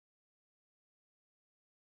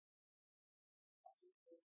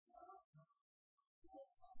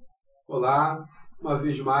Olá, uma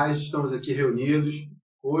vez mais estamos aqui reunidos.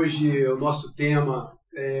 Hoje o nosso tema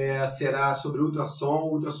será sobre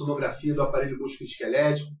ultrassonografia do aparelho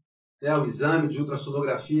músculo-esquelético, o exame de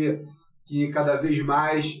ultrassonografia que cada vez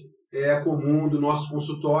mais é comum do nosso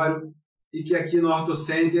consultório e que aqui no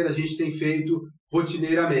OrtoCenter a gente tem feito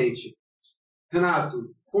rotineiramente. Renato,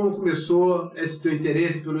 como começou esse teu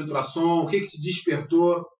interesse pelo ultrassom? O que te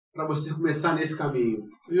despertou para você começar nesse caminho?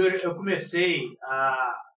 Yuri, eu comecei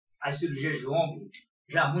as cirurgias de ombro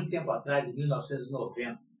já há muito tempo atrás, em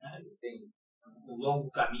 1990. Eu tenho um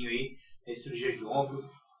longo caminho aí em cirurgias de ombro.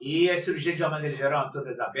 E as cirurgias, de uma maneira geral, eram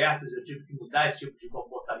todas abertas. Eu tive que mudar esse tipo de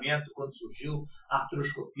comportamento quando surgiu a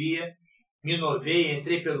artroscopia. Me inovei,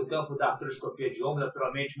 entrei pelo campo da artroscopia de ombro.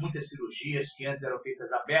 Naturalmente, muitas cirurgias que antes eram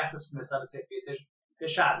feitas abertas começaram a ser feitas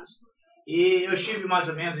fechadas. E eu estive mais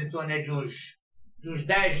ou menos em torno de uns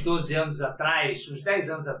 10, 12 anos atrás, uns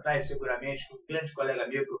 10 anos atrás seguramente, com um grande colega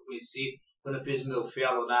meu que eu conheci quando eu fiz o meu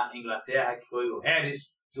fellow na Inglaterra, que foi o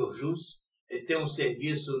Harris Georgius. Ele tem um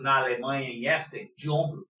serviço na Alemanha, em Essen, de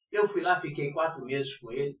ombro. Eu fui lá, fiquei 4 meses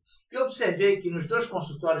com ele e observei que nos 2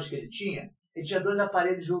 consultórios que ele tinha 2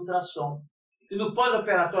 aparelhos de ultrassom. E no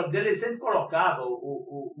pós-operatório dele, ele sempre colocava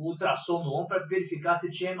o ultrassom no ombro para verificar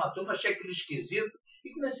se tinha hematoma. Achei aquilo esquisito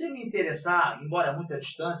e comecei a me interessar, embora a muita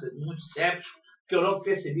distância, muito séptico, porque eu logo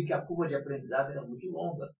percebi que a curva de aprendizado era muito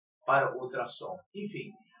longa para o ultrassom. Enfim,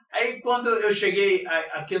 aí quando eu cheguei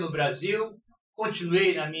aqui no Brasil,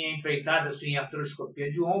 continuei na minha empreitada em artroscopia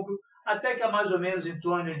de ombro, até que há mais ou menos em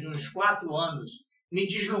torno de uns 4 anos, me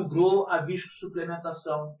deslumbrou a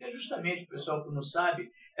viscosuplementação, que é justamente, o pessoal que não sabe,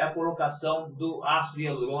 é a colocação do ácido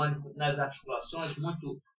hialurônico nas articulações,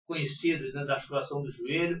 muito conhecido da articulação do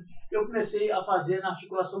joelho. Eu comecei a fazer na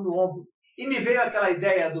articulação do ombro. E me veio aquela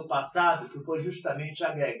ideia do passado, que foi justamente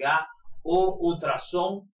agregar o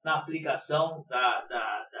ultrassom na aplicação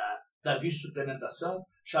da viscosuplementação.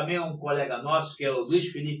 Chamei um colega nosso, que é o Luiz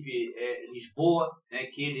Felipe Lisboa,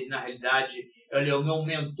 que ele, na realidade, ele é o meu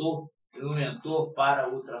mentor, para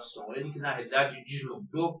o ultrassom. Ele que, na realidade,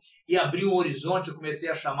 deslumbrou e abriu um horizonte. Eu comecei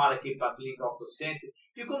a chamá-lo aqui para a clínica OrtoCenter.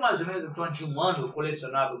 Ficou mais ou menos em torno de 1 ano, eu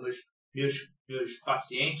colecionava meus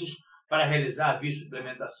pacientes para realizar a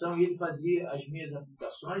viscosuplementação e ele fazia as minhas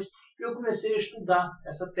aplicações. E eu comecei a estudar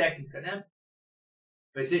essa técnica,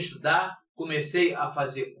 Comecei a estudar, comecei a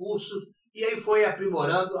fazer cursos e aí foi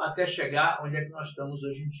aprimorando até chegar onde é que nós estamos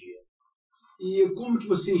hoje em dia. E como que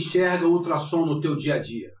você enxerga o ultrassom no teu dia a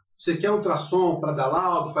dia? Você quer ultrassom para dar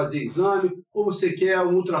laudo, fazer exame, ou você quer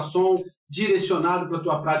um ultrassom direcionado para a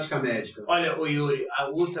tua prática médica? Olha, Yuri,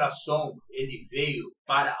 o ultrassom ele veio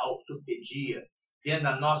para a ortopedia, dentro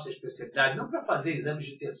da nossa especialidade, não para fazer exames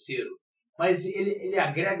de terceiro, mas ele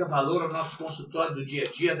agrega valor ao nosso consultório do dia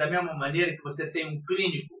a dia, da mesma maneira que você tem um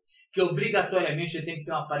clínico que obrigatoriamente tem que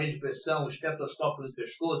ter um aparelho de pressão, um estetoscópio no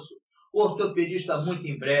pescoço. O ortopedista, muito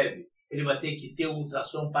em breve, ele vai ter que ter o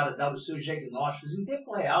ultrassom para dar os seus diagnósticos em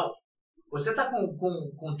tempo real. Você está com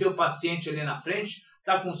o teu paciente ali na frente,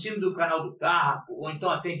 está com síndrome do canal do carpo, ou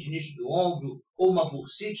então a tendinite do ombro, ou uma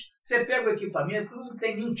bursite, você pega o equipamento que não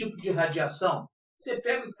tem nenhum tipo de radiação. Você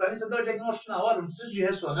pega o equipamento, você dá o diagnóstico na hora, não precisa de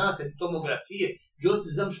ressonância, de tomografia, de outros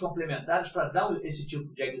exames complementares para dar esse tipo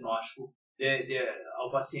de diagnóstico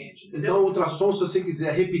ao paciente. Entendeu? Então, o ultrassom, se você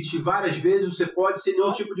quiser repetir várias vezes, você pode sem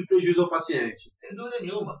nenhum tipo de prejuízo ao paciente. Sem dúvida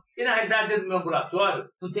nenhuma. E, na realidade, dentro do meu ambulatório,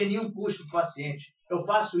 não tem nenhum custo para o paciente. Eu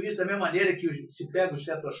faço isso da mesma maneira que se pega o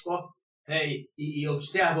estetoscópio e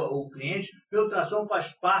observa o cliente. Meu ultrassom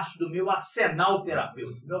faz parte do meu arsenal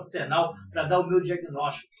terapêutico, meu arsenal para dar o meu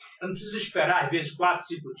diagnóstico. Eu não preciso esperar, às vezes, 4,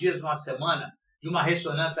 5 dias, uma semana, de uma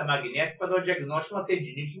ressonância magnética para dar o diagnóstico de uma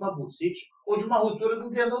tendinite, de uma bursite ou de uma ruptura do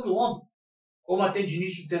tendão do ombro. Ou uma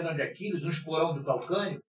tendinite do tendão de Aquiles, um esporão do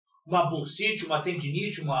calcâneo, uma bursite, uma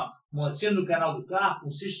tendinite, uma síndrome do canal do carpo,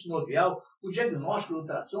 um cisto sinovial. O diagnóstico do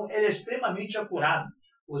ultrassom é extremamente acurado.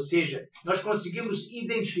 Ou seja, nós conseguimos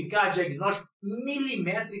identificar diagnóstico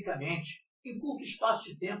milimetricamente, em curto espaço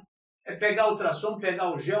de tempo. É pegar o ultrassom,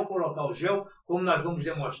 pegar o gel, colocar o gel, como nós vamos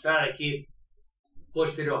demonstrar aqui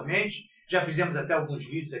posteriormente. Já fizemos até alguns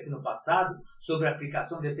vídeos aqui no passado sobre a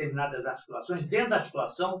aplicação de determinadas articulações, dentro da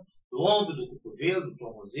articulação do ombro, do cotovelo, do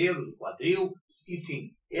tornozelo, do quadril, enfim.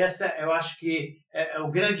 Essa eu acho que é o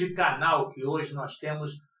grande canal que hoje nós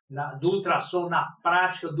temos do ultrassom na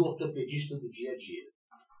prática do ortopedista do dia a dia.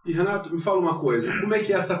 E Renato, me fala uma coisa, como é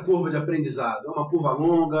que é essa curva de aprendizado? É uma curva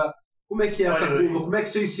longa? Como é que é essa curva? Como é que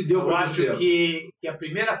isso se deu para você? Eu acho que a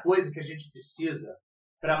primeira coisa que a gente precisa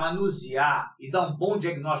para manusear e dar um bom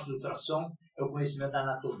diagnóstico do ultrassom é o conhecimento da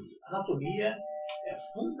anatomia. A anatomia é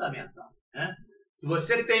fundamental, Se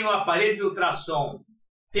você tem um aparelho de ultrassom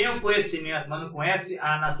tem o conhecimento, mas não conhece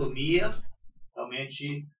a anatomia,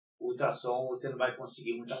 realmente o ultrassom você não vai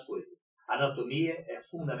conseguir muita coisa. A anatomia é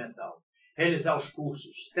fundamental. Realizar os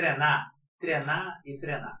cursos, treinar e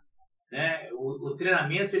treinar. Né? O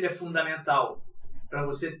treinamento ele é fundamental para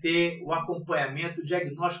você ter o acompanhamento, o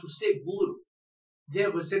diagnóstico seguro, de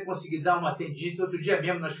você conseguir dar uma atendimento. Outro dia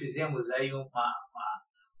mesmo nós fizemos aí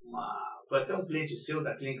foi até um cliente seu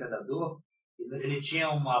da Clínica da Dor, ele tinha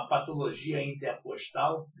uma patologia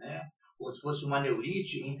intercostal, né? Como se fosse uma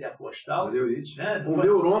neurite intercostal. Uma neurite. Né? Um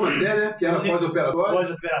neuroma até, né? Que era pós-operatório.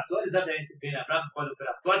 Pós-operatório, exatamente, bem lembrado,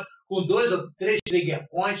 pós-operatório, com 2 ou 3 trigger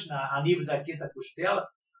points a nível da quinta costela.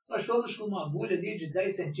 Nós fomos com uma agulha ali de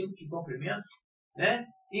 10 centímetros de comprimento, né?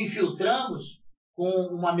 Infiltramos com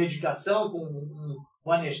uma medicação, com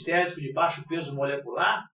um anestésico de baixo peso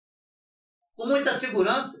molecular, com muita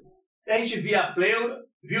segurança. A gente via a pleura,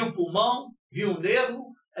 via o pulmão, via o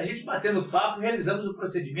nervo, a gente batendo papo, realizamos o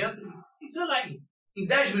procedimento em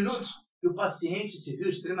 10 minutos, e o paciente se viu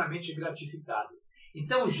extremamente gratificado.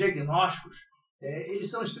 Então, os diagnósticos, eles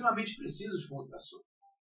são extremamente precisos com o ultrassom.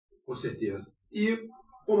 Com certeza. E,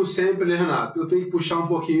 como sempre, né, Renato, eu tenho que puxar um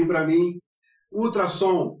pouquinho para mim. O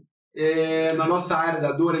ultrassom, na nossa área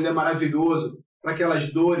da dor, ele é maravilhoso para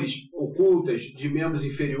aquelas dores ocultas de membros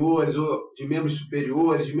inferiores, ou de membros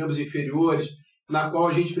superiores, de membros inferiores, na qual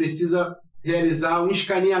a gente precisa realizar um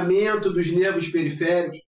escaneamento dos nervos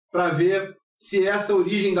periféricos para ver se essa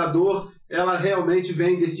origem da dor ela realmente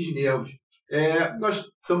vem desses nervos. Nós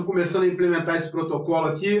estamos começando a implementar esse protocolo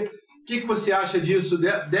aqui. O que você acha disso,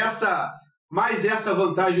 mais essa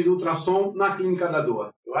vantagem do ultrassom na clínica da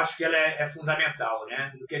dor? Eu acho que ela é fundamental,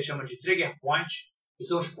 né? Do que a gente chama de trigger point, que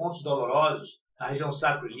são os pontos dolorosos na região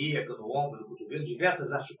sacroiliaca, no ombro, no cotovelo,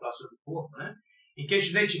 diversas articulações do corpo, né? Em que a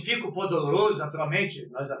gente identifica o ponto doloroso, naturalmente,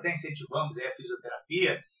 nós até incentivamos a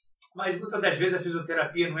fisioterapia, mas muitas das vezes a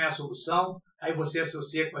fisioterapia não é a solução, aí você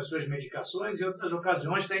associa com as suas medicações, e em outras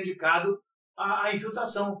ocasiões está indicado a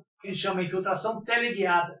infiltração, que a gente chama de infiltração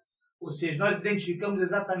teleguiada. Ou seja, nós identificamos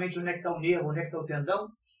exatamente onde é que está o nervo, onde é que está o tendão,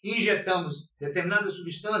 e injetamos determinadas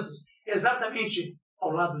substâncias exatamente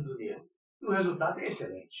ao lado do nervo. E o resultado é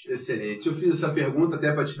excelente. Excelente. Eu fiz essa pergunta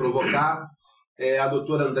até para te provocar. A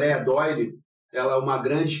doutora Andrea Doyle, ela é uma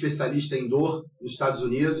grande especialista em dor nos Estados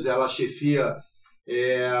Unidos, ela chefia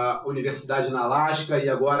a universidade na Alasca e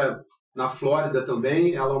agora na Flórida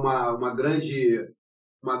também. Ela é uma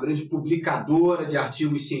grande publicadora de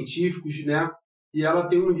artigos científicos, né? E ela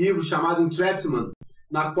tem um livro chamado Ultrassom,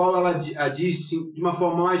 na qual ela diz, de uma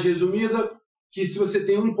forma mais resumida, que se você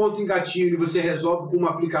tem um ponto em gatilho e você resolve com uma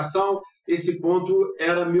aplicação, esse ponto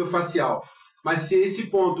era miofacial. Mas se esse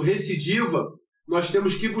ponto recidiva, nós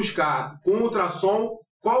temos que buscar, com ultrassom,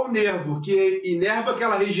 qual o nervo que inerva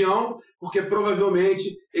aquela região, porque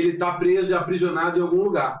provavelmente ele está preso e aprisionado em algum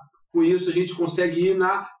lugar. Com isso, a gente consegue ir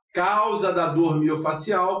na causa da dor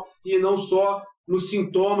miofacial e não só no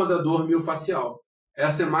sintoma da dor miofacial.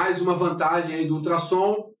 Essa é mais uma vantagem aí do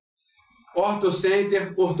ultrassom.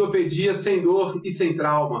 OrtoCenter, ortopedia sem dor e sem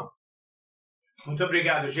trauma. Muito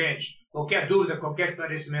obrigado, gente. Qualquer dúvida, qualquer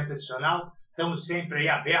esclarecimento adicional, estamos sempre aí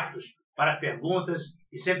abertos para perguntas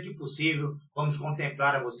e sempre que possível vamos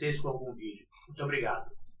contemplar a vocês com algum vídeo. Muito obrigado.